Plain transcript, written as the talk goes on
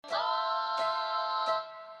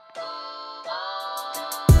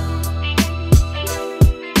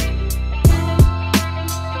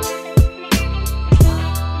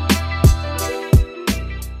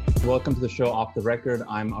welcome to the show Off the Record.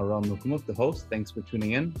 I'm Aram Nukumuk, the host. Thanks for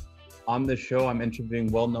tuning in. On this show, I'm interviewing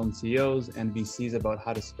well-known CEOs and VCs about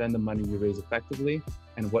how to spend the money you raise effectively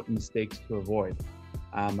and what mistakes to avoid.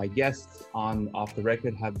 My guests on Off the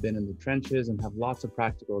Record have been in the trenches and have lots of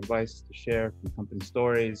practical advice to share from company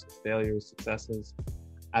stories, failures, successes.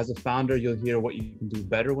 As a founder, you'll hear what you can do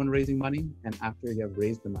better when raising money and after you have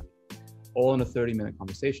raised the money, all in a 30-minute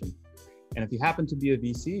conversation. And if you happen to be a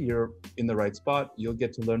VC, you're in the right spot. You'll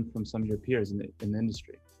get to learn from some of your peers in the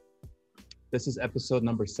industry. This is episode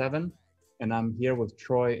number 7, and I'm here with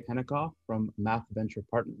Troy Henikoff from Math Venture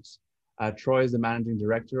Partners. Troy is the managing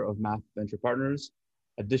director of Math Venture Partners.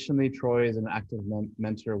 Additionally, Troy is an active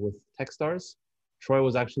mentor with Techstars. Troy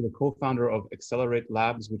was actually the co-founder of Accelerate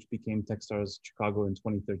Labs, which became Techstars Chicago in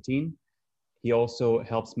 2013. He also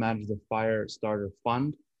helps manage the Firestarter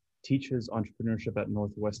Fund, teaches entrepreneurship at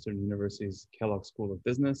Northwestern University's Kellogg School of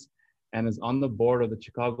Business, and is on the board of the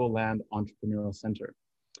Chicagoland Entrepreneurial Center.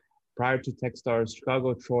 Prior to Techstars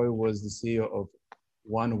Chicago, Troy was the CEO of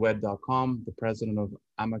OneWed.com, the president of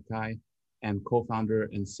Amakai, and co-founder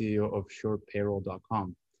and CEO of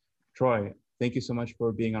SurePayroll.com. Troy, thank you so much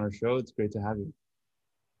for being on our show. It's great to have you.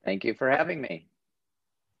 Thank you for having me.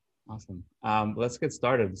 Awesome. Let's get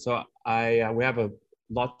started. So we have a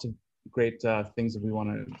lot of great things that we want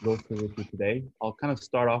to go through with you today. I'll kind of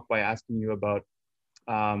start off by asking you about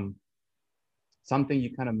something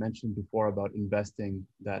you kind of mentioned before about investing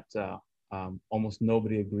that almost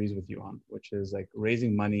nobody agrees with you on, which is like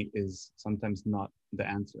raising money is sometimes not the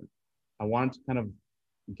answer. I wanted to kind of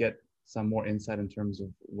get some more insight in terms of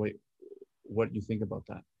what you think about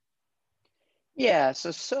that. Yeah,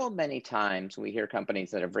 so many times we hear companies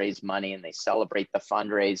that have raised money and they celebrate the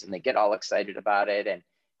fundraise and they get all excited about it. And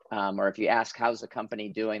or if you ask, how's the company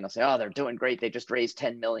doing? They'll say, oh, they're doing great. They just raised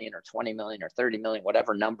 10 million or 20 million or 30 million,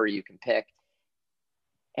 whatever number you can pick.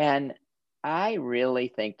 And I really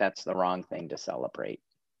think that's the wrong thing to celebrate.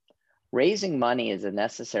 Raising money is a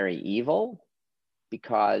necessary evil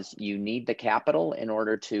because you need the capital in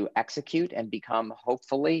order to execute and become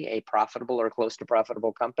hopefully a profitable or close to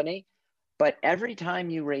profitable company. But every time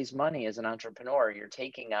you raise money as an entrepreneur, you're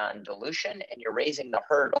taking on dilution and you're raising the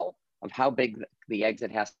hurdle of how big the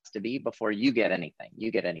exit has to be before you get anything, you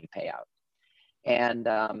get any payout.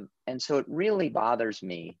 And so it really bothers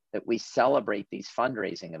me that we celebrate these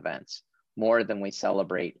fundraising events more than we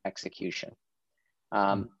celebrate execution.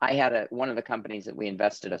 I had one of the companies that we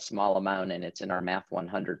invested a small amount in, it's in our Math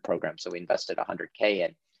 100 program. So we invested 100K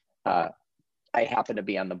in. I happen to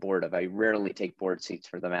be on the board of, I rarely take board seats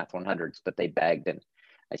for the Math 100s, but they begged and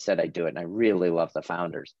I said I'd do it. And I really love the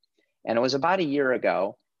founders. And it was about a year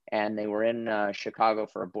ago. And they were in Chicago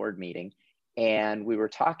for a board meeting. And we were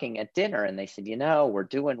talking at dinner and they said, you know, we're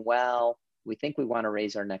doing well. We think we want to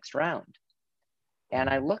raise our next round. And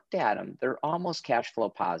I looked at them. They're almost cash flow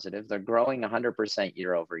positive. They're growing 100%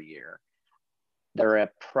 year over year. They're a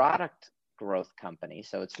product growth company.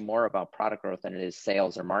 So it's more about product growth than it is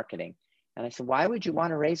sales or marketing. And I said, why would you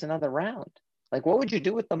want to raise another round? Like, what would you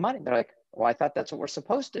do with the money? They're like, well, I thought that's what we're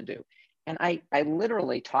supposed to do. And I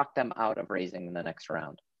literally talked them out of raising the next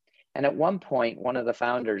round. And at one point, one of the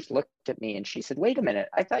founders looked at me and she said, wait a minute,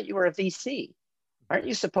 I thought you were a VC. Aren't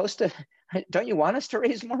you supposed to, don't you want us to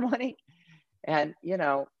raise more money? And, you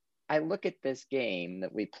know, I look at this game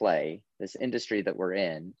that we play, this industry that we're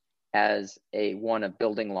in, as one of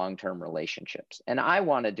building long-term relationships. And I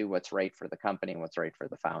want to do what's right for the company and what's right for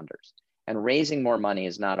the founders. And raising more money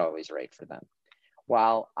is not always right for them.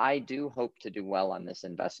 While I do hope to do well on this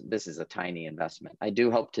investment, this is a tiny investment. I do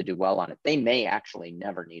hope to do well on it. They may actually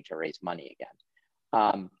never need to raise money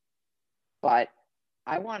again. But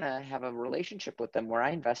I want to have a relationship with them where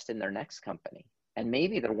I invest in their next company and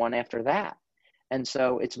maybe the one after that. And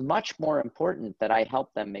so it's much more important that I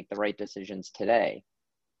help them make the right decisions today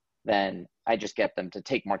than I just get them to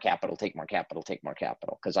take more capital,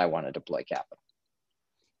 because I want to deploy capital.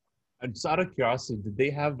 Just out of curiosity, did they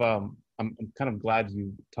have, I'm kind of glad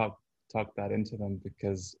you talked that into them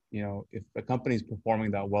because, you know, if a company is performing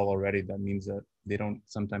that well already, that means that they don't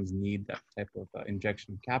sometimes need that type of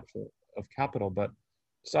injection of capital. But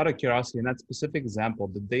just out of curiosity, in that specific example,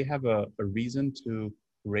 did they have a reason to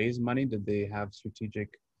raise money? Did they have strategic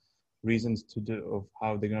reasons of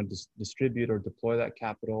how they're going to distribute or deploy that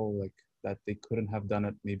capital, like that they couldn't have done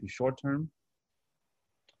it maybe short term?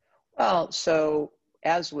 Well, so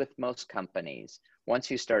as with most companies, once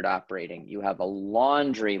you start operating, you have a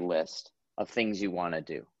laundry list of things you want to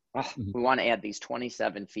do. We want to add these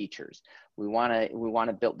 27 features. We want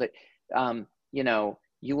to build it. You know,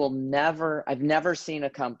 I've never seen a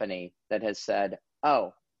company that has said,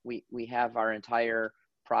 oh, we have our entire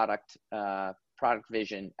product product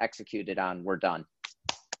vision executed on, we're done,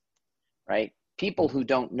 right? People who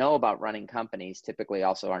don't know about running companies typically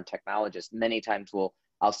also aren't technologists. Many times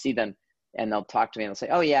I'll see them and they'll talk to me and they'll say,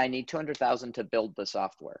 oh yeah, I need 200,000 to build the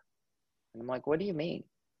software. And I'm like, what do you mean?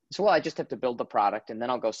 So, well, I just have to build the product and then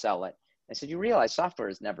I'll go sell it. I said, you realize software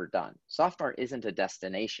is never done. Software isn't a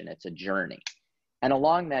destination, it's a journey. And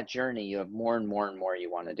along that journey, you have more and more and more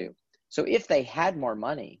you want to do. So if they had more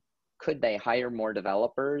money, could they hire more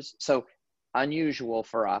developers? So unusual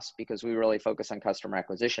for us because we really focus on customer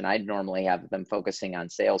acquisition. I'd normally have them focusing on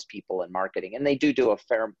salespeople and marketing, and they do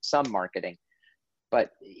some marketing, but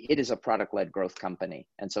it is a product-led growth company.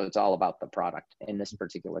 And so it's all about the product in this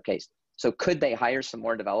particular case. So could they hire some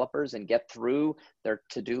more developers and get through their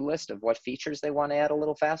to-do list of what features they want to add a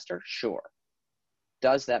little faster? Sure.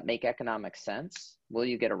 Does that make economic sense? Will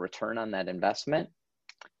you get a return on that investment?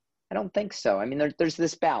 I don't think so. I mean, there's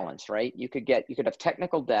this balance, right? You could have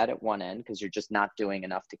technical debt at one end because you're just not doing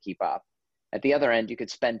enough to keep up. At the other end, you could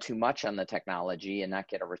spend too much on the technology and not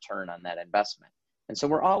get a return on that investment. And so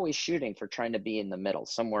we're always shooting for trying to be in the middle,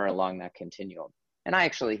 somewhere along that continuum. And I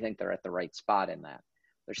actually think they're at the right spot in that.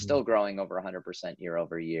 They're still growing over 100% year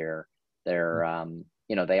over year. They're,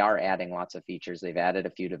 they are adding lots of features. They've added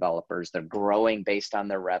a few developers. They're growing based on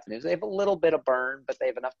their revenues. They have a little bit of burn, but they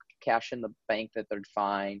have enough cash in the bank that they're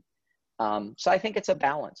fine. So I think it's a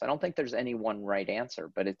balance. I don't think there's any one right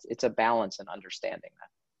answer, but it's a balance in understanding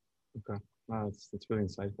that. Okay, wow, that's really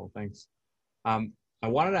insightful. Thanks. I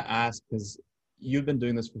wanted to ask, because you've been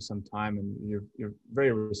doing this for some time and you're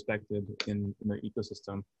very respected in the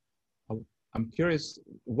ecosystem. I'm curious,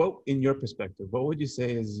 what, in your perspective, what would you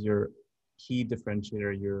say is your key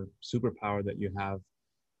differentiator, your superpower that you have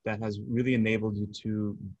that has really enabled you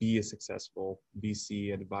to be a successful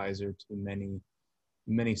VC advisor to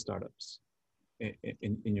many startups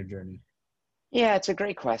in your journey? Yeah, it's a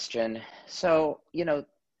great question. So,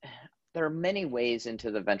 there are many ways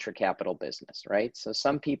into the venture capital business, right? So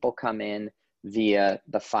some people come in via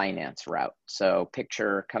the finance route. So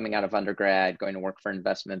picture coming out of undergrad, going to work for an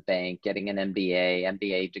investment bank, getting an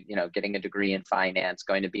MBA, getting a degree in finance,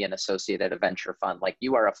 going to be an associate at a venture fund. Like,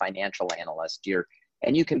 you are a financial analyst,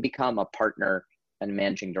 and you can become a partner and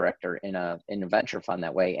managing director in a venture fund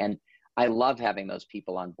that way. And I love having those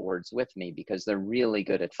people on boards with me because they're really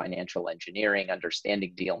good at financial engineering,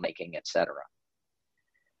 understanding deal making, et cetera.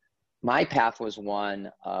 My path was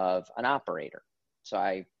one of an operator. So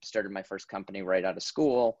I started my first company right out of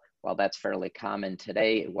school. While that's fairly common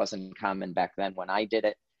today, it wasn't common back then when I did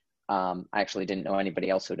it. I actually didn't know anybody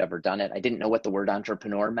else who'd ever done it. I didn't know what the word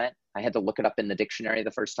entrepreneur meant. I had to look it up in the dictionary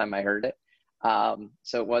the first time I heard it.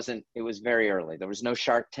 So it was very early. There was no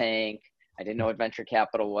Shark Tank. I didn't know what venture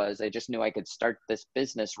capital was. I just knew I could start this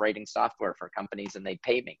business writing software for companies and they'd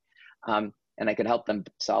pay me. And I could help them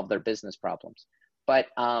solve their business problems. But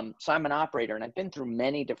so I'm an operator, and I've been through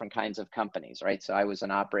many different kinds of companies, right? So I was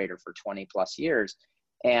an operator for 20 plus years.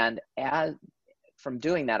 And from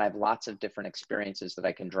doing that, I have lots of different experiences that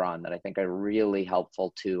I can draw on that I think are really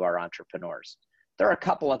helpful to our entrepreneurs. There are a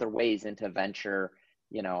couple other ways into venture,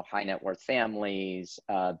 high net worth families,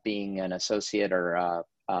 being an associate or,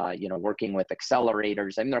 working with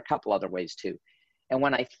accelerators. I mean, there are a couple other ways too. And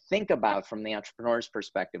when I think about, from the entrepreneur's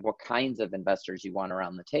perspective, what kinds of investors you want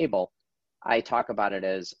around the table, I talk about it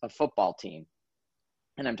as a football team.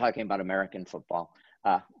 And I'm talking about American football,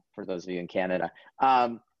 for those of you in Canada.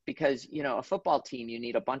 Because, a football team, you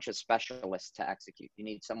need a bunch of specialists to execute. You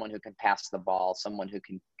need someone who can pass the ball, someone who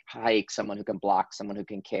can hike, someone who can block, someone who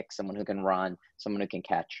can kick, someone who can run, someone who can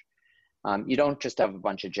catch. You don't just have a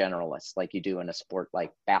bunch of generalists like you do in a sport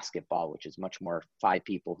like basketball, which is much more 5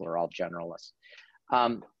 people who are all generalists.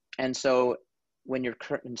 And so when you're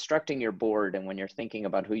constructing your board and when you're thinking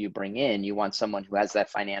about who you bring in, you want someone who has that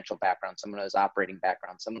financial background, someone who has operating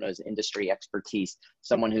background, someone who has industry expertise,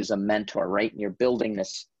 someone who's a mentor, right? And you're building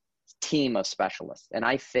this team of specialists. And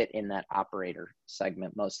I fit in that operator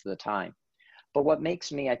segment most of the time. But what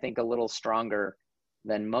makes me, I think, a little stronger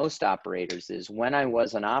than most operators is when I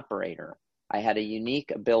was an operator, I had a unique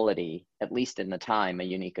ability, at least in the time, a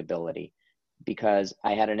unique ability, because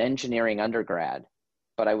I had an engineering undergrad,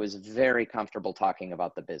 but I was very comfortable talking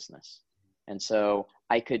about the business. And so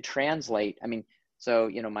I could translate,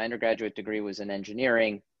 my undergraduate degree was in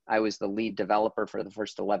engineering. I was the lead developer for the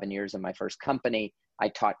first 11 years of my first company. I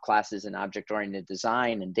taught classes in object-oriented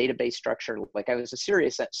design and database structure. Like, I was a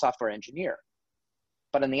serious software engineer.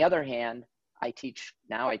 But on the other hand, I teach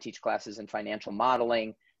classes in financial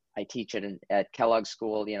modeling. I teach at Kellogg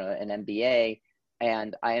School, an MBA,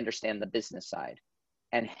 and I understand the business side.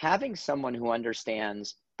 And having someone who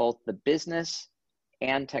understands both the business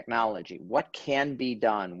and technology. What can be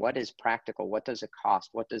done? What is practical? What does it cost?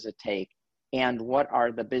 What does it take? And what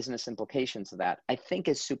are the business implications of that? I think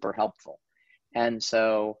is super helpful. And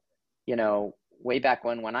so, way back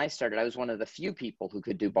when I started, I was one of the few people who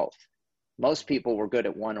could do both. Most people were good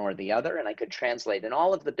at one or the other, and I could translate. And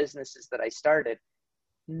all of the businesses that I started,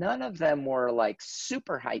 none of them were like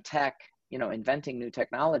super high tech, inventing new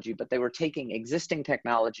technology, but they were taking existing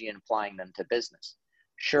technology and applying them to business.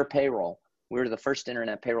 Sure Payroll. We were the first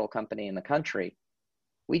internet payroll company in the country.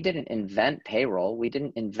 We didn't invent payroll. We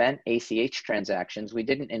didn't invent ACH transactions. We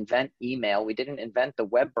didn't invent email. We didn't invent the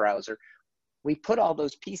web browser. We put all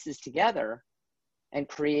those pieces together and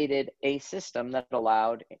created a system that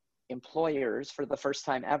allowed employers for the first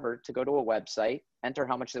time ever to go to a website, enter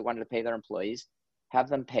how much they wanted to pay their employees, have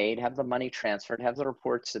them paid, have the money transferred, have the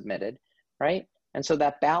report submitted, right? And so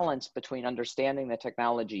that balance between understanding the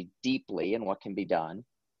technology deeply and what can be done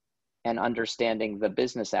and understanding the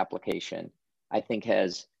business application, I think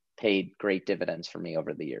has paid great dividends for me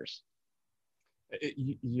over the years.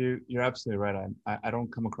 You're absolutely right. I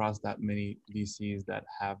don't come across that many VCs that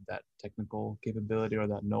have that technical capability or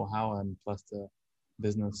that know-how, and plus the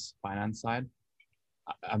business finance side.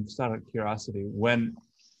 I'm just out of curiosity, when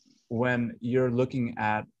you're looking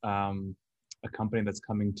at a company that's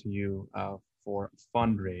coming to you for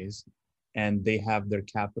fundraise, and they have their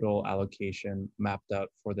capital allocation mapped out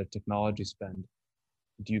for their technology spend,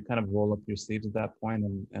 do you kind of roll up your sleeves at that point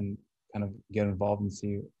and kind of get involved and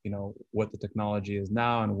see, what the technology is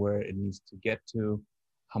now and where it needs to get to,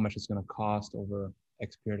 how much it's going to cost over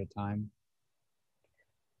X period of time?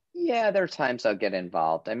 Yeah, there are times I'll get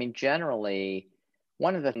involved. I mean, generally,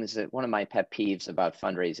 one of my pet peeves about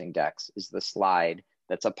fundraising decks is the slide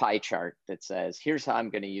that's a pie chart that says, here's how I'm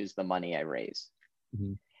going to use the money I raise.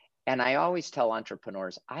 Mm-hmm. And I always tell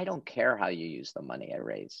entrepreneurs, I don't care how you use the money I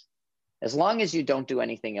raise. As long as you don't do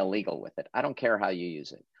anything illegal with it, I don't care how you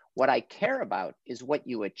use it. What I care about is what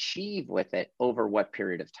you achieve with it over what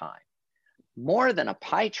period of time. More than a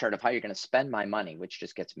pie chart of how you're going to spend my money, which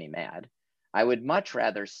just gets me mad, I would much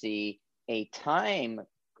rather see a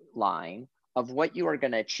timeline of what you are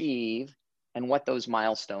going to achieve and what those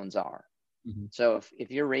milestones are. Mm-hmm. So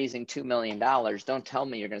if you're raising $2 million, don't tell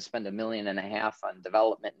me you're going to spend $1.5 million on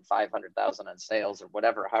development and $500,000 on sales or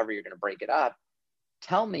whatever, however you're going to break it up.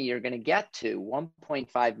 Tell me you're going to get to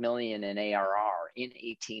 1.5 million in ARR in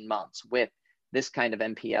 18 months with this kind of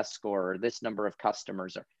NPS score or this number of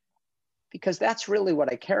customers, because that's really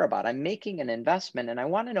what I care about. I'm making an investment and I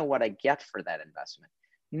want to know what I get for that investment,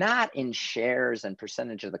 not in shares and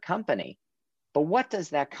percentage of the company, but what does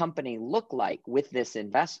that company look like with this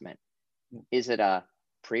investment? Is it a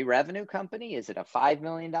pre-revenue company? Is it a $5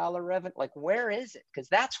 million revenue? Like, where is it? Because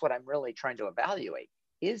that's what I'm really trying to evaluate.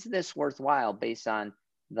 Is this worthwhile based on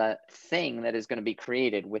the thing that is going to be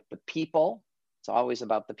created with the people? It's always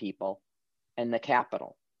about the people and the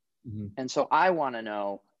capital. Mm-hmm. And so I want to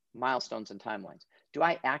know milestones and timelines. Do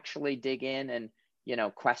I actually dig in and,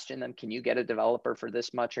 question them? Can you get a developer for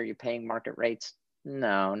this much? Are you paying market rates?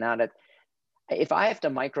 No, not at. If I have to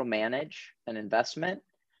micromanage an investment,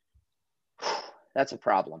 that's a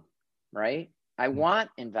problem, right? I want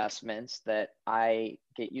investments that I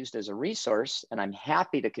get used as a resource and I'm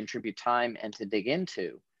happy to contribute time and to dig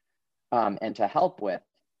into and to help with,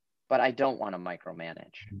 but I don't want to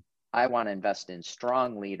micromanage. I want to invest in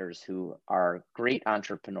strong leaders who are great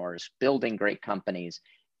entrepreneurs, building great companies,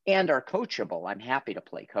 and are coachable. I'm happy to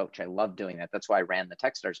play coach. I love doing that. That's why I ran the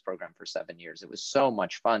Techstars program for 7 years. It was so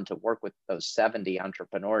much fun to work with those 70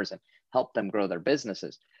 entrepreneurs and help them grow their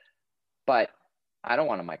businesses. But I don't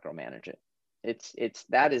want to micromanage it. That's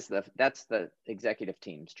the executive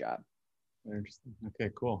team's job. Very interesting.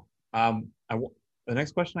 Okay, cool. The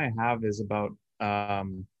next question I have is about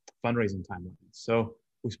fundraising timelines. So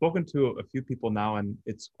we've spoken to a few people now, and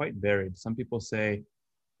it's quite varied. Some people say,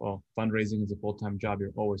 well, fundraising is a full-time job.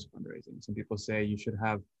 You're always fundraising. Some people say you should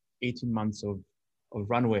have 18 months of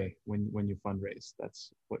runway when you fundraise.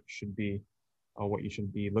 That's what should be, what you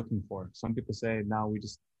should be looking for. Some people say, now we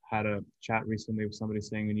just had a chat recently with somebody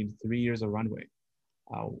saying we need 3 years of runway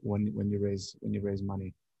when you raise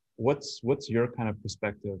money. What's your kind of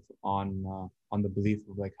perspective on the belief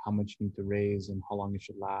of like how much you need to raise and how long it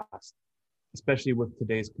should last, especially with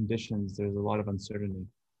today's conditions? There's a lot of uncertainty.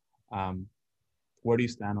 Where do you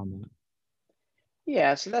stand on that?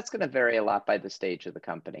 Yeah, so that's going to vary a lot by the stage of the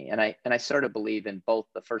company, and I sort of believe in both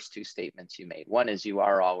the first two statements you made. One is you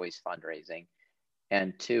are always fundraising.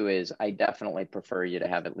 And two is I definitely prefer you to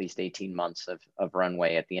have at least 18 months of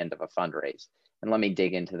runway at the end of a fundraise. And let me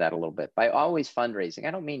dig into that a little bit. By always fundraising,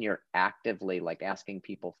 I don't mean you're actively like asking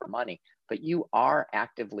people for money, but you are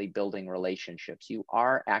actively building relationships. You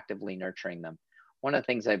are actively nurturing them. One of the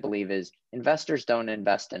things I believe is investors don't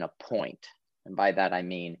invest in a point. And by that, I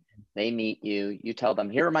mean, they meet you, you tell them,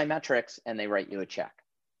 here are my metrics, and they write you a check.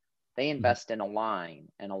 They invest in a line,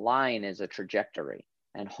 and a line is a trajectory.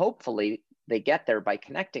 And hopefully they get there by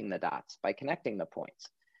connecting the dots, by connecting the points.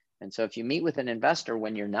 And so if you meet with an investor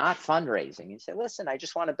when you're not fundraising, you say, listen, I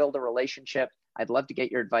just want to build a relationship. I'd love to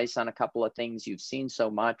get your advice on a couple of things. You've seen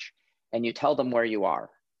so much, and you tell them where you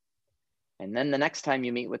are. And then the next time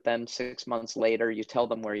you meet with them 6 months later, you tell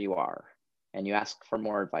them where you are and you ask for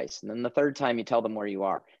more advice. And then the third time you tell them where you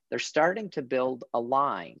are. They're starting to build a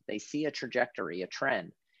line. They see a trajectory, a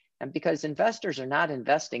trend. And because investors are not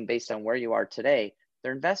investing based on where you are today,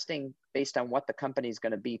 they're investing based on what the company is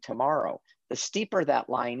going to be tomorrow. The steeper that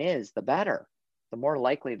line is, the better. The more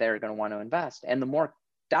likely they're going to want to invest. And the more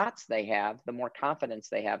dots they have, the more confidence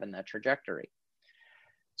they have in that trajectory.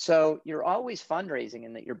 So you're always fundraising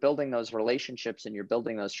in that you're building those relationships and you're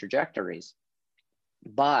building those trajectories.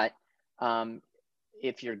 But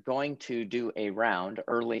if you're going to do a round,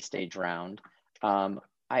 early stage round,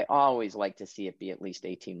 I always like to see it be at least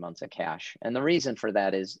 18 months of cash. And the reason for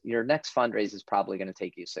that is your next fundraise is probably going to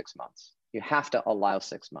take you 6 months. You have to allow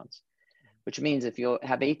 6 months, which means if you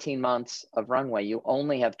have 18 months of runway, you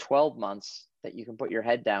only have 12 months that you can put your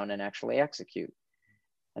head down and actually execute.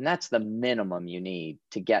 And that's the minimum you need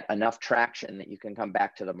to get enough traction that you can come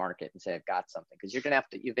back to the market and say, I've got something. Because you're going to have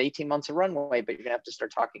to, you have 18 months of runway, but you're going to have to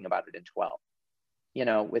start talking about it in 12. You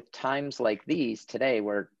know, with times like these today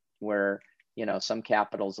where you know, some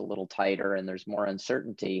capital's a little tighter and there's more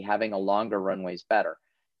uncertainty, having a longer runway is better.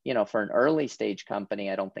 You know, for an early stage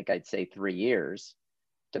company, I don't think I'd say 3 years.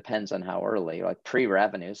 Depends on how early, like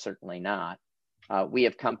pre-revenue, certainly not. We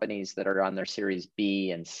have companies that are on their series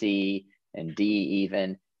B and C and D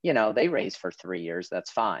even, you know, they raise for 3 years.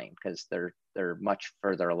 That's fine because they're much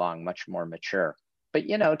further along, much more mature. But,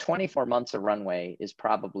 you know, 24 months of runway is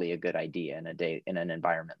probably a good idea in an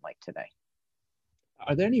environment like today.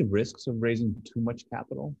 Are there any risks of raising too much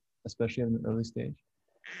capital, especially in the early stage?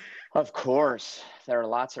 Of course, there are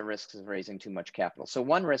lots of risks of raising too much capital. So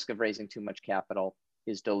one risk of raising too much capital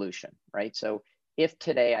is dilution, right? So if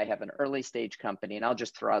today I have an early stage company, and I'll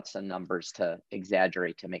just throw out some numbers to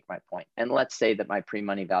exaggerate to make my point. And let's say that my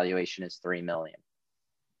pre-money valuation is 3 million.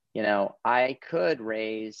 You know, I could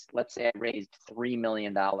raise, let's say I raised $3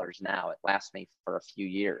 million now. It lasts me for a few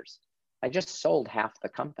years. I just sold half the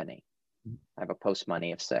company. I have a post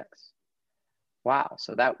money of 6. Wow.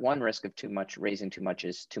 So that one risk of raising too much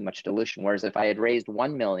is too much dilution. Whereas if I had raised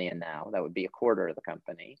 1 million now, that would be a quarter of the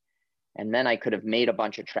company. And then I could have made a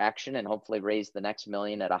bunch of traction and hopefully raise the next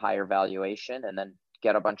million at a higher valuation and then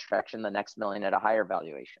get a bunch of traction, the next million at a higher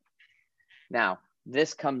valuation. Now,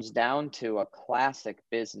 this comes down to a classic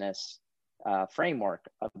business framework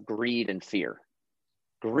of greed and fear.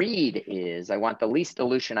 Greed is I want the least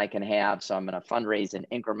dilution I can have. So I'm going to fundraise in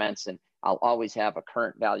increments and I'll always have a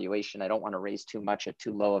current valuation. I don't want to raise too much at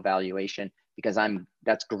too low a valuation because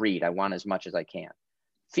that's greed. I want as much as I can.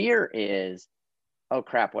 Fear is, oh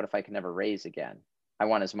crap, what if I can never raise again? I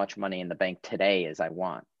want as much money in the bank today as I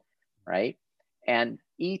want, right? And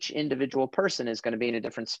each individual person is going to be in a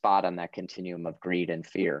different spot on that continuum of greed and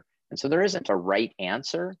fear. And so there isn't a right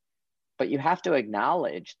answer, but you have to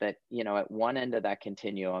acknowledge that, you know, at one end of that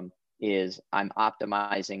continuum is I'm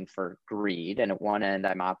optimizing for greed, and at one end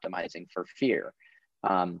I'm optimizing for fear.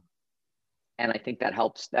 And I think that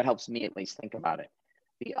helps me at least think about it.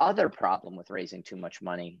 The other problem with raising too much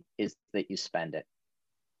money is that you spend it.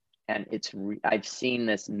 And I've seen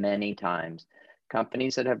this many times.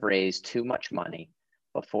 Companies that have raised too much money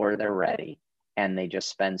before they're ready, and they just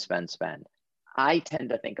spend. I tend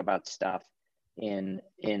to think about stuff in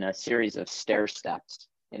a series of stair steps.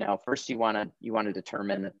 You know, first you want to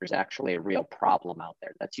determine that there's actually a real problem out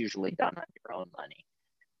there. That's usually done on your own money.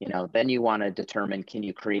 You know, then you want to determine, can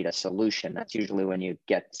you create a solution? That's usually when you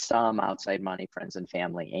get some outside money, friends and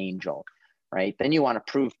family, angel, right? Then you want to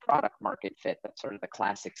prove product market fit. That's sort of the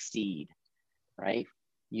classic seed, right?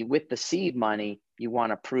 With the seed money, you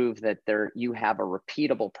want to prove that you have a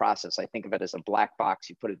repeatable process. I think of it as a black box.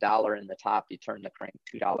 You put $1 in the top, you turn the crank,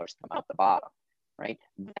 $2 come out the bottom, right?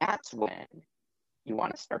 That's when you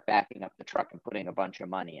want to start backing up the truck and putting a bunch of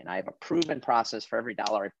money in. I have a proven process. For every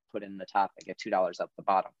 $1 I put in the top, I get $2 out the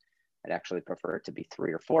bottom. I'd actually prefer it to be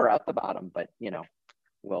 3 or 4 out the bottom, but you know,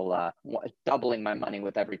 doubling my money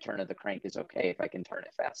with every turn of the crank is okay if I can turn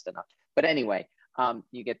it fast enough. But anyway,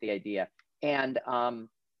 you get the idea. And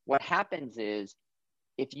what happens is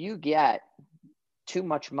if you get too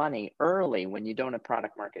much money early when you don't have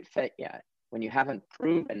product market fit yet, when you haven't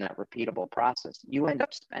proven that repeatable process, you end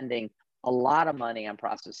up spending a lot of money on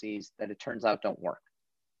processes that it turns out don't work.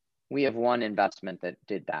 We have one investment that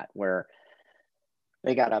did that, where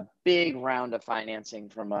they got a big round of financing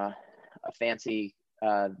from a fancy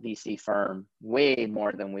VC firm, way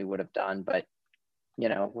more than we would have done. But you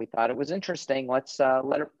know, we thought it was interesting. Let's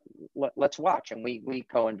watch, and we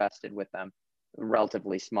co-invested with them,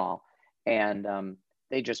 relatively small, and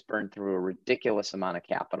they just burned through a ridiculous amount of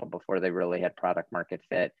capital before they really had product market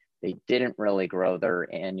fit. They didn't really grow their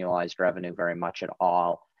annualized revenue very much at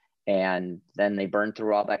all, and then they burned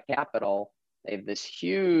through all that capital. They have this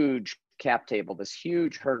huge cap table, this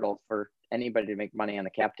huge hurdle for anybody to make money on the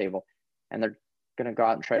cap table, and they're going to go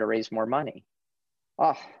out and try to raise more money.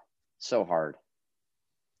 Oh, so hard.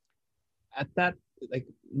 At that, like,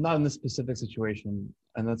 not in this specific situation,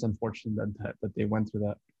 and that's unfortunate that they went through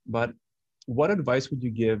that. But what advice would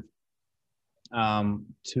you give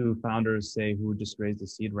to founders, say, who just raised a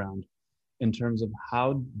seed round, in terms of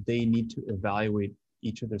how they need to evaluate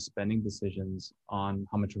each of their spending decisions on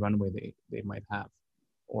how much runway they might have,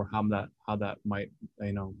 or how that might,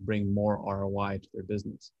 you know, bring more ROI to their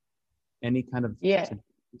business? Any kind of suggestions?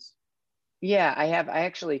 Yeah, I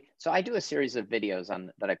actually, so I do a series of videos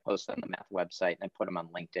that I post on the Math website, and I put them on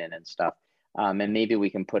LinkedIn and stuff. And maybe we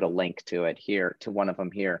can put a link to it here, to one of them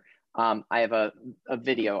here. I have a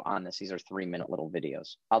video on this. These are 3-minute little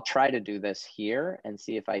videos. I'll try to do this here and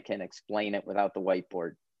see if I can explain it without the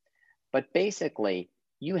whiteboard. But basically,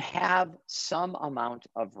 you have some amount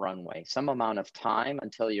of runway, some amount of time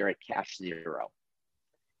until you're at cash zero.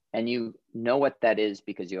 And you know what that is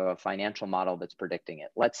because you have a financial model that's predicting it.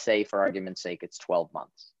 Let's say, for argument's sake, it's 12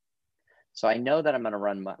 months. So I know that I'm going to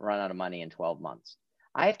run out of money in 12 months.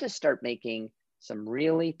 I have to start making some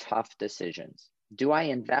really tough decisions. Do I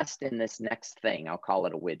invest in this next thing? I'll call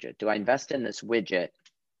it a widget. Do I invest in this widget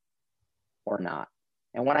or not?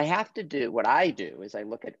 And what I do is I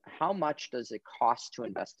look at how much does it cost to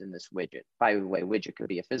invest in this widget. By the way, widget could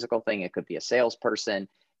be a physical thing. It could be a salesperson.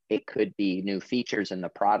 It could be new features in the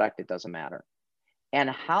product. It doesn't matter. And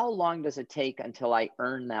how long does it take until I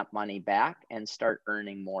earn that money back and start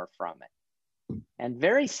earning more from it? And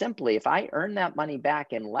very simply, if I earn that money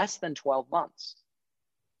back in less than 12 months,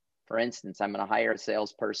 for instance, I'm going to hire a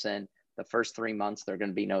salesperson. The first 3 months, there are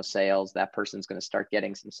going to be no sales. That person's going to start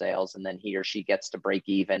getting some sales, and then he or she gets to break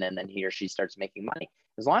even, and then he or she starts making money.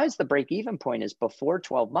 As long as the break even point is before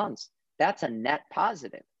 12 months, that's a net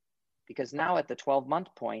positive. Because now at the 12-month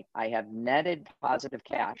point, I have netted positive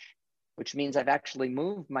cash, which means I've actually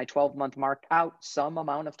moved my 12-month mark out some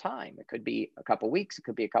amount of time. It could be a couple of weeks, it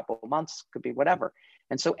could be a couple of months, it could be whatever.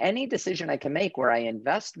 And so any decision I can make where I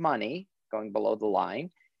invest money going below the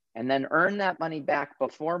line and then earn that money back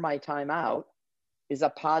before my time out is a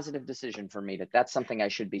positive decision for me. That's something I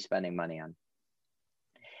should be spending money on.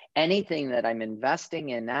 Anything that I'm investing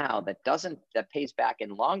in now that pays back in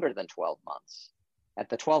longer than 12 months, at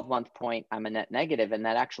the 12-month point, I'm a net negative, and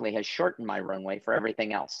that actually has shortened my runway for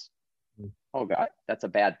everything else. Oh God, that's a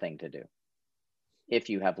bad thing to do if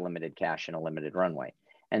you have limited cash and a limited runway.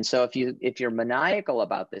 And so if you're maniacal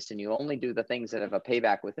about this and you only do the things that have a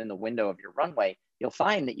payback within the window of your runway, you'll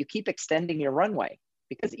find that you keep extending your runway,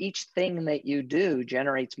 because each thing that you do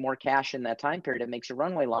generates more cash in that time period. It makes your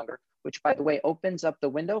runway longer, which, by the way, opens up the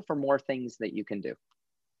window for more things that you can do.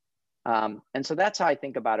 And so that's how I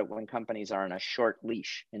think about it when companies are on a short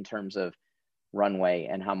leash in terms of runway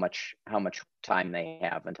and how much time they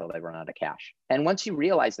have until they run out of cash. And once you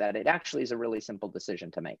realize that, it actually is a really simple decision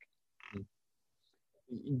to make.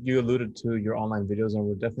 You alluded to your online videos, and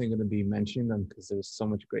we're definitely going to be mentioning them because there's so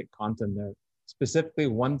much great content there. Specifically,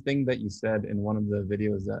 one thing that you said in one of the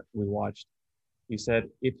videos that we watched, you said,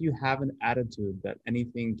 if you have an attitude that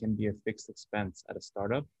anything can be a fixed expense at a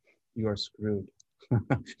startup, you are screwed.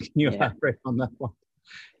 Can you elaborate on that one?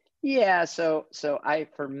 Yeah, so I,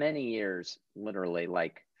 for many years, literally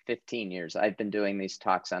like 15 years, I've been doing these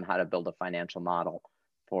talks on how to build a financial model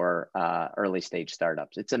for early stage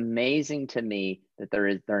startups. It's amazing to me that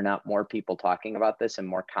there are not more people talking about this and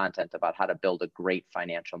more content about how to build a great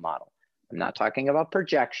financial model. I'm not talking about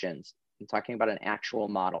projections. I'm talking about an actual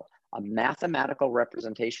model, a mathematical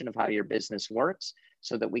representation of how your business works,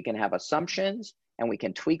 so that we can have assumptions and we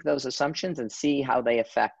can tweak those assumptions and see how they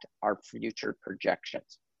affect our future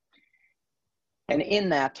projections. And in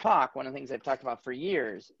that talk, one of the things I've talked about for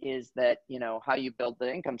years is that, you know, how you build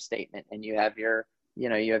the income statement, and you have your, you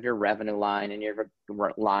know, you have your revenue line, and you have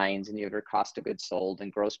your lines, and you have your cost of goods sold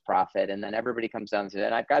and gross profit. And then everybody comes down and says,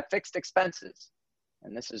 and I've got fixed expenses.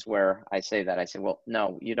 And this is where I say that. I say, well,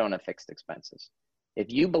 no, you don't have fixed expenses. If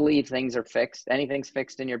you believe things are fixed, anything's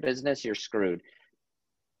fixed in your business, you're screwed,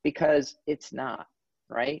 because it's not,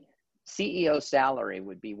 right? CEO salary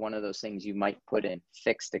would be one of those things you might put in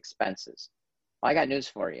fixed expenses. Well, I got news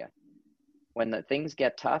for you. When the things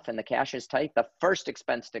get tough and the cash is tight, the first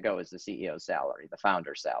expense to go is the CEO salary, the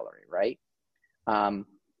founder salary, right?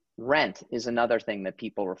 Rent is another thing that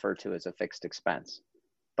people refer to as a fixed expense.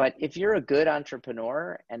 But if you're a good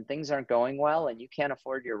entrepreneur and things aren't going well and you can't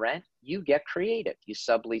afford your rent, you get creative. You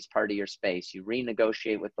sublease part of your space. You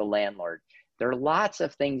renegotiate with the landlord. There are lots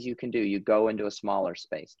of things you can do. You go into a smaller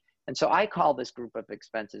space. And so I call this group of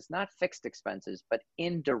expenses not fixed expenses, but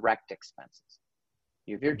indirect expenses.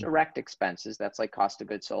 If your direct expenses, that's like cost of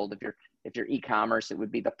goods sold. If you're e-commerce, it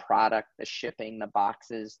would be the product, the shipping, the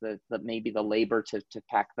boxes, the maybe the labor to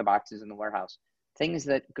pack the boxes in the warehouse. Things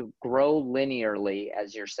that grow linearly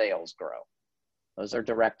as your sales grow. Those are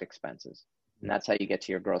direct expenses. And that's how you get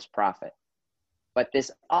to your gross profit. But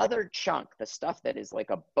this other chunk, the stuff that is like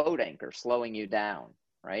a boat anchor slowing you down,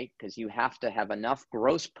 right? Because you have to have enough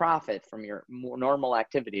gross profit from your more normal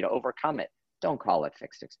activity to overcome it. Don't call it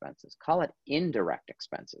fixed expenses. Call it indirect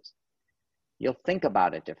expenses. You'll think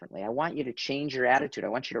about it differently. I want you to change your attitude. I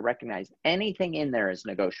want you to recognize anything in there is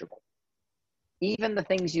negotiable. Even the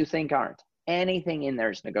things you think aren't. Anything in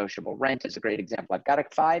there is negotiable. Rent is a great example. I've got a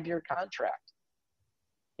 5-year contract.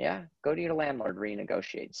 Yeah, go to your landlord,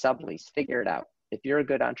 renegotiate, sublease, figure it out. If you're a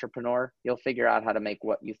good entrepreneur, you'll figure out how to make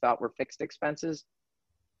what you thought were fixed expenses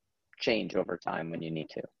change over time when you need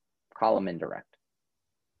to. Call them indirect.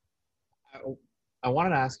 I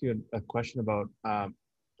wanted to ask you a question about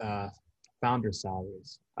founder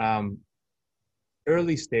salaries.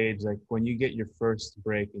 Early stage, like when you get your first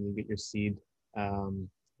break and you get your seed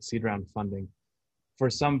round funding, for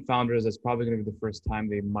some founders, that's probably going to be the first time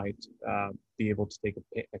they might be able to take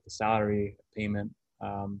a salary payment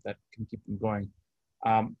that can keep them going.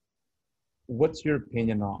 What's your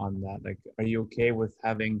opinion on that? Like, are you okay with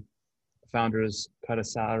having founders cut a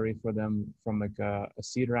salary for them from like a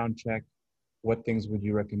seed round check? What things would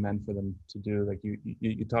you recommend for them to do? Like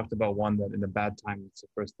you talked about one that in a bad time, it's the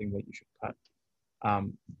first thing that you should cut.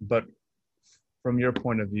 But from your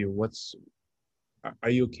point of view,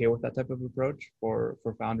 are you okay with that type of approach for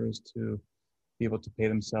founders to be able to pay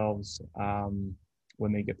themselves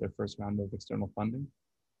when they get their first round of external funding?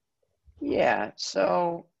 Yeah.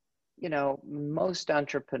 So, most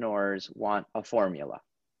entrepreneurs want a formula.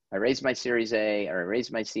 I raised my Series A or I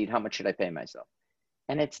raised my seed. How much should I pay myself?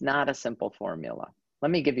 And it's not a simple formula.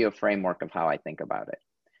 Let me give you a framework of how I think about it.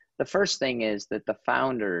 The first thing is that the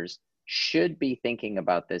founders should be thinking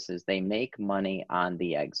about this as they make money on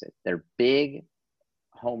the exit. Their big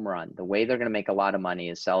home run, the way they're going to make a lot of money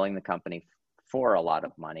is selling the company for a lot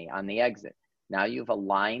of money on the exit. Now you've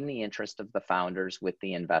aligned the interest of the founders with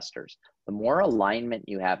the investors. The more alignment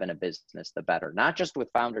you have in a business, the better. Not just with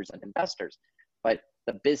founders and investors, but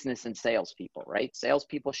the business and salespeople, right?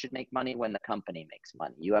 Salespeople should make money when the company makes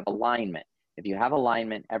money. You have alignment. If you have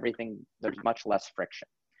alignment, there's much less friction.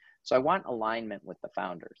 So I want alignment with the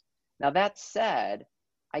founders. Now that said,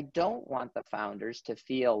 I don't want the founders to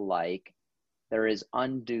feel like there is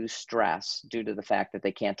undue stress due to the fact that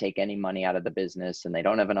they can't take any money out of the business and they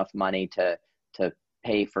don't have enough money to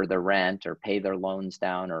pay for their rent or pay their loans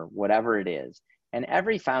down or whatever it is. And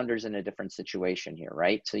every founder's in a different situation here,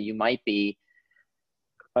 right? So you might be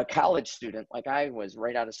a college student like I was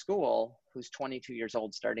right out of school who's 22 years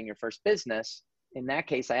old starting your first business. In that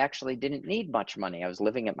case, I actually didn't need much money. I was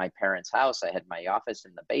living at my parents' house. I had my office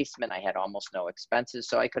in the basement. I had almost no expenses,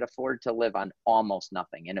 so I could afford to live on almost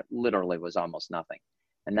nothing, and it literally was almost nothing.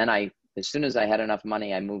 And then as soon as I had enough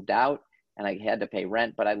money, I moved out and I had to pay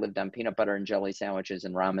rent, but I lived on peanut butter and jelly sandwiches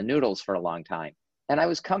and ramen noodles for a long time. And I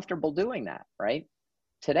was comfortable doing that, right?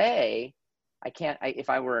 Today, if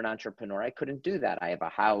I were an entrepreneur, I couldn't do that. I have a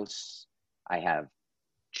house, I have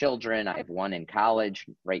children, I have one in college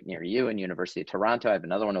right near you in University of Toronto. I have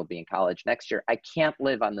another one who'll be in college next year. I can't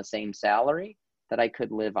live on the same salary that I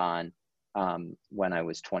could live on when I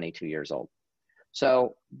was 22 years old.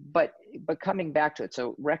 So, but coming back to it,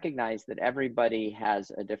 so recognize that everybody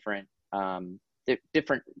has a different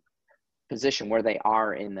position where they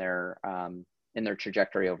are in their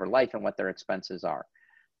trajectory over life and what their expenses are.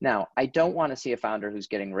 Now, I don't want to see a founder who's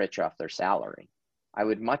getting rich off their salary. I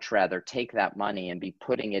would much rather take that money and be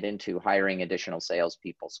putting it into hiring additional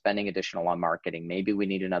salespeople, spending additional on marketing. Maybe we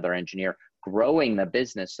need another engineer, growing the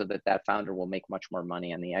business so that that founder will make much more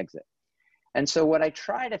money on the exit. And so what I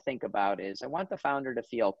try to think about is I want the founder to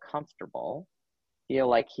feel comfortable, feel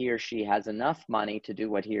like he or she has enough money to do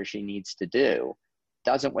what he or she needs to do,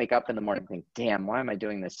 doesn't wake up in the morning and think, damn, why am I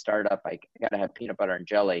doing this startup? I got to have peanut butter and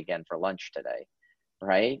jelly again for lunch today.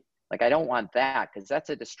 right? Like, I don't want that because that's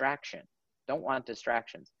a distraction. Don't want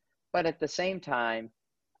distractions. But at the same time,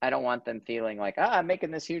 I don't want them feeling like, I'm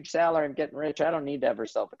making this huge salary, I'm getting rich, I don't need to ever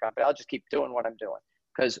sell the company. I'll just keep doing what I'm doing.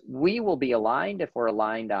 Because we will be aligned if we're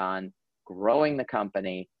aligned on growing the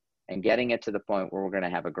company and getting it to the point where we're going to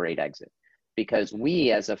have a great exit. Because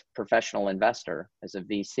we, as a professional investor, as a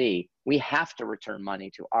VC, we have to return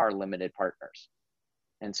money to our limited partners.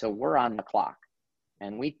 And so we're on the clock.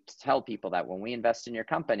 And we tell people that when we invest in your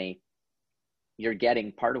company, you're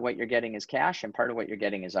getting, part of what you're getting is cash, and part of what you're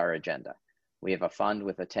getting is our agenda. We have a fund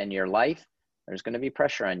with a 10-year life. There's going to be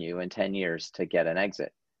pressure on you in 10 years to get an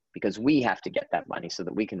exit, because we have to get that money so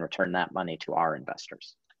that we can return that money to our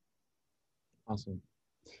investors. Awesome.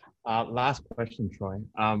 Last question, Troy.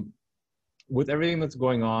 With everything that's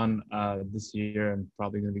going on this year and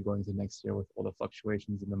probably going to be going to next year with all the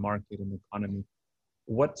fluctuations in the market and the economy,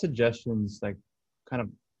 what suggestions, like kind of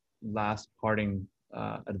last parting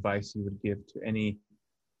advice you would give to any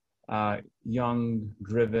young,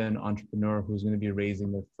 driven entrepreneur who's going to be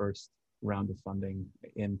raising their first round of funding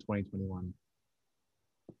in 2021?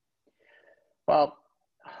 Well,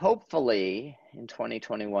 hopefully in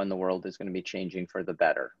 2021, the world is going to be changing for the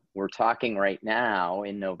better. We're talking right now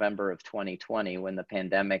in November of 2020 when the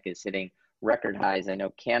pandemic is hitting record highs. I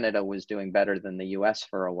know Canada was doing better than the US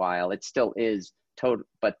for a while. It still is,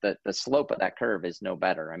 but the slope of that curve is no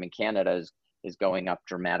better. I mean, Canada is going up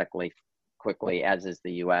dramatically quickly, as is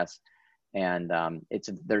the US. And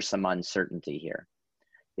there's some uncertainty here.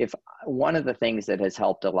 If one of the things that has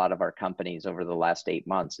helped a lot of our companies over the last 8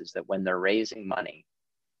 months is that when they're raising money,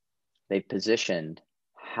 they've positioned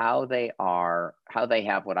how they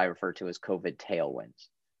have what I refer to as COVID tailwinds,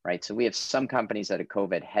 right? So we have some companies that had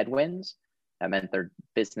COVID headwinds. That meant their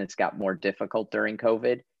business got more difficult during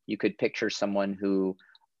COVID. You could picture someone who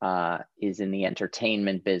is in the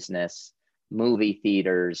entertainment business, movie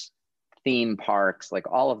theaters, theme parks, like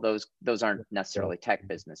all of those aren't necessarily tech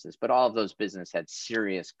businesses, but all of those businesses had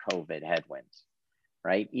serious COVID headwinds,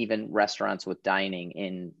 right? Even restaurants with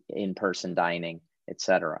dining, in-person dining, et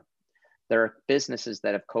cetera. There are businesses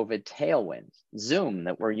that have COVID tailwinds. Zoom,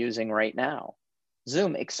 that we're using right now.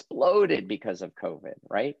 Zoom exploded because of COVID,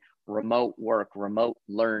 right? Remote work, remote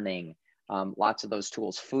learning, lots of those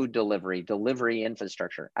tools, food delivery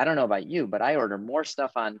infrastructure. I don't know about you, but I order more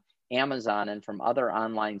stuff on Amazon and from other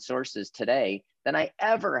online sources today than I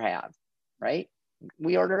ever have, right?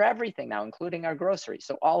 We order everything now, including our groceries.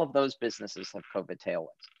 So all of those businesses have COVID tailwinds.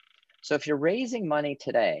 So if you're raising money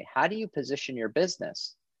today, how do you position your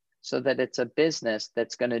business so that it's a business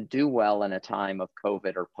that's going to do well in a time of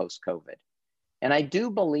COVID or post-COVID? And I do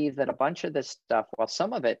believe that a bunch of this stuff, while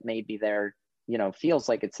some of it may be there, feels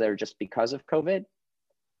like it's there just because of COVID,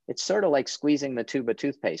 it's sort of like squeezing the tube of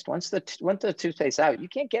toothpaste. Once the toothpaste's out, you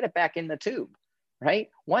can't get it back in the tube, right?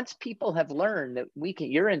 Once people have learned that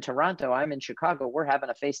you're in Toronto, I'm in Chicago, we're having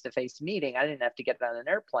a face-to-face meeting, I didn't have to get on an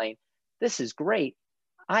airplane. This is great.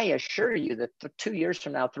 I assure you that 2 years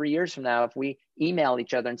from now, 3 years from now, if we email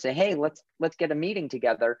each other and say, hey, let's get a meeting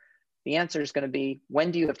together, the answer is going to be,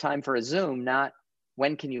 when do you have time for a Zoom, not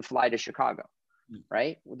when can you fly to Chicago,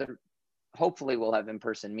 right? Hopefully we'll have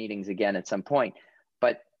in-person meetings again at some point,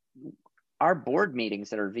 but our board meetings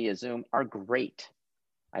that are via Zoom are great.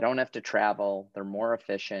 I don't have to travel. They're more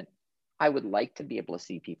efficient. I would like to be able to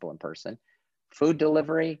see people in person. Food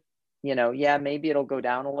delivery, maybe it'll go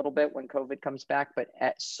down a little bit when COVID comes back, but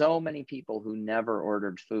so many people who never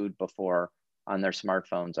ordered food before on their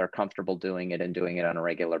smartphones are comfortable doing it and doing it on a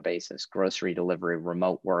regular basis. Grocery delivery,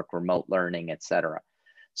 remote work, remote learning, et cetera.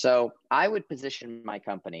 So I would position my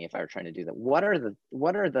company, if I were trying to do that, what are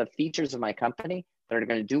the features of my company that are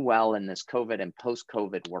going to do well in this COVID and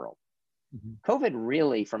post-COVID world? Mm-hmm. COVID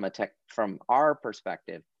really, from our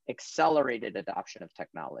perspective, accelerated adoption of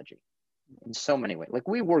technology in so many ways. Like,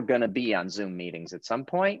 we were going to be on Zoom meetings at some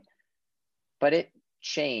point, but it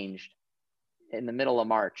changed in the middle of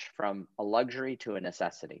March from a luxury to a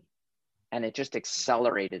necessity. And it just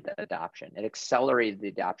accelerated the adoption. It accelerated the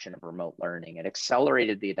adoption of remote learning. It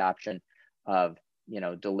accelerated the adoption of,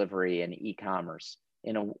 delivery and e-commerce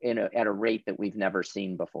at a rate that we've never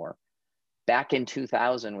seen before. Back in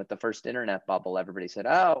 2000, with the first internet bubble, everybody said,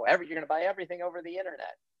 oh, you're going to buy everything over the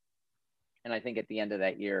internet. And I think at the end of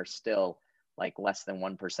that year, still like less than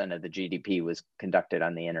 1% of the GDP was conducted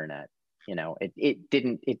on the internet. It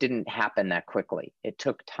didn't happen that quickly. It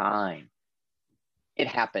took time. It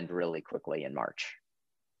happened really quickly in March.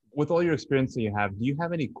 With all your experience that you have, do you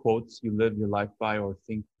have any quotes you live your life by or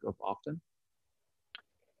think of often?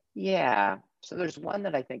 Yeah. So there's one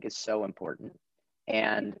that I think is so important.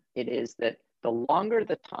 And it is that the longer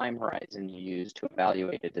the time horizon you use to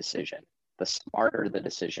evaluate a decision, the smarter the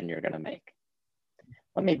decision you're going to make.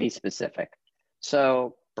 Let me be specific.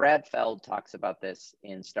 So Brad Feld talks about this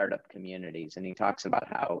in Startup Communities, and he talks about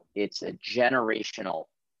how it's a generational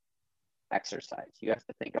exercise. You have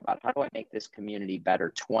to think about, how do I make this community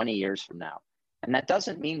better 20 years from now? And that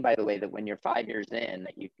doesn't mean, by the way, that when you're 5 years in,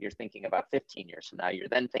 that you're thinking about 15 years from now. You're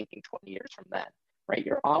then thinking 20 years from then, right?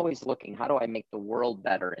 You're always looking, how do I make the world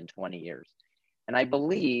better in 20 years? And I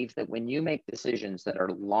believe that when you make decisions that are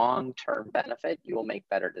long-term benefit, you will make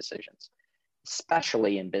better decisions,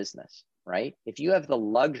 especially in business, right? If you have the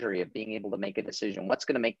luxury of being able to make a decision, what's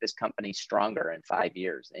going to make this company stronger in 5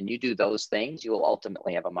 years, and you do those things, you will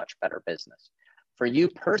ultimately have a much better business. For you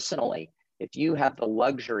personally, if you have the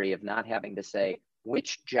luxury of not having to say,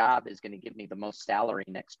 which job is going to give me the most salary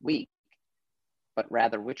next week, but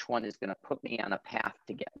rather which one is going to put me on a path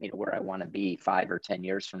to get me to where I want to be 5 or 10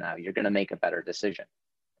 years from now, you're going to make a better decision.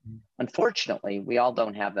 Unfortunately, we all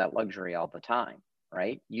don't have that luxury all the time,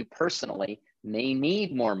 right? You personally may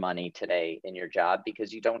need more money today in your job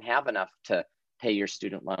because you don't have enough to pay your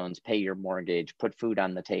student loans, pay your mortgage, put food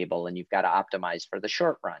on the table, and you've got to optimize for the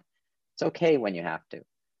short run. It's okay when you have to.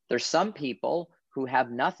 There's some people who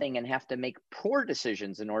have nothing and have to make poor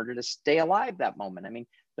decisions in order to stay alive that moment. I mean,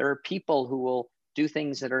 there are people who will do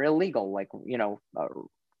things that are illegal, like,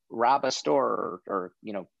 rob a store or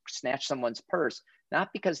snatch someone's purse, not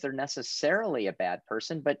because they're necessarily a bad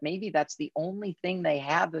person, but maybe that's the only thing they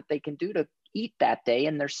have that they can do to eat that day,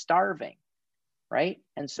 and they're starving, right?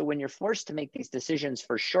 And so when you're forced to make these decisions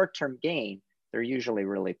for short-term gain, they're usually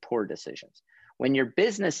really poor decisions. When your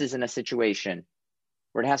business is in a situation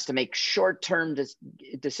where it has to make short-term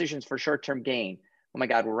decisions for short-term gain, oh my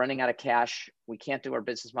God, we're running out of cash, we can't do our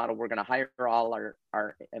business model, we're going to hire all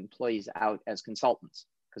our employees out as consultants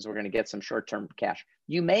because we're going to get some short-term cash.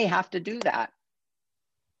 You may have to do that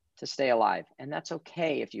to stay alive, and that's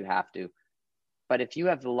okay if you have to. But if you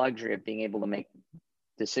have the luxury of being able to make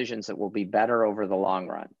decisions that will be better over the long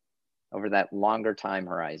run, over that longer time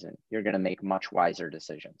horizon, you're going to make much wiser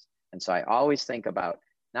decisions. And so I always think about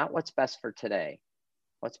not what's best for today,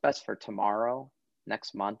 what's best for tomorrow,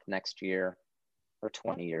 next month, next year, or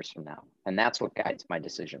 20 years from now. And that's what guides my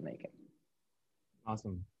decision making.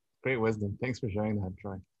 Awesome. Great wisdom. Thanks for sharing that,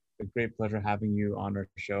 Troy. It's a great pleasure having you on our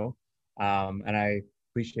show. And I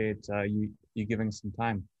appreciate you giving us some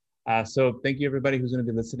time. So thank you, everybody who's going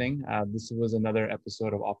to be listening. This was another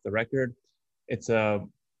episode of Off the Record. It's a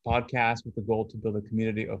podcast with the goal to build a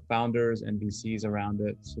community of founders and VCs around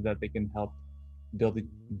it so that they can help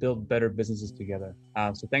build better businesses together.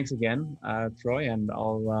 So thanks again, Troy, and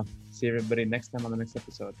I'll see everybody next time on the next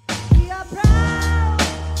episode.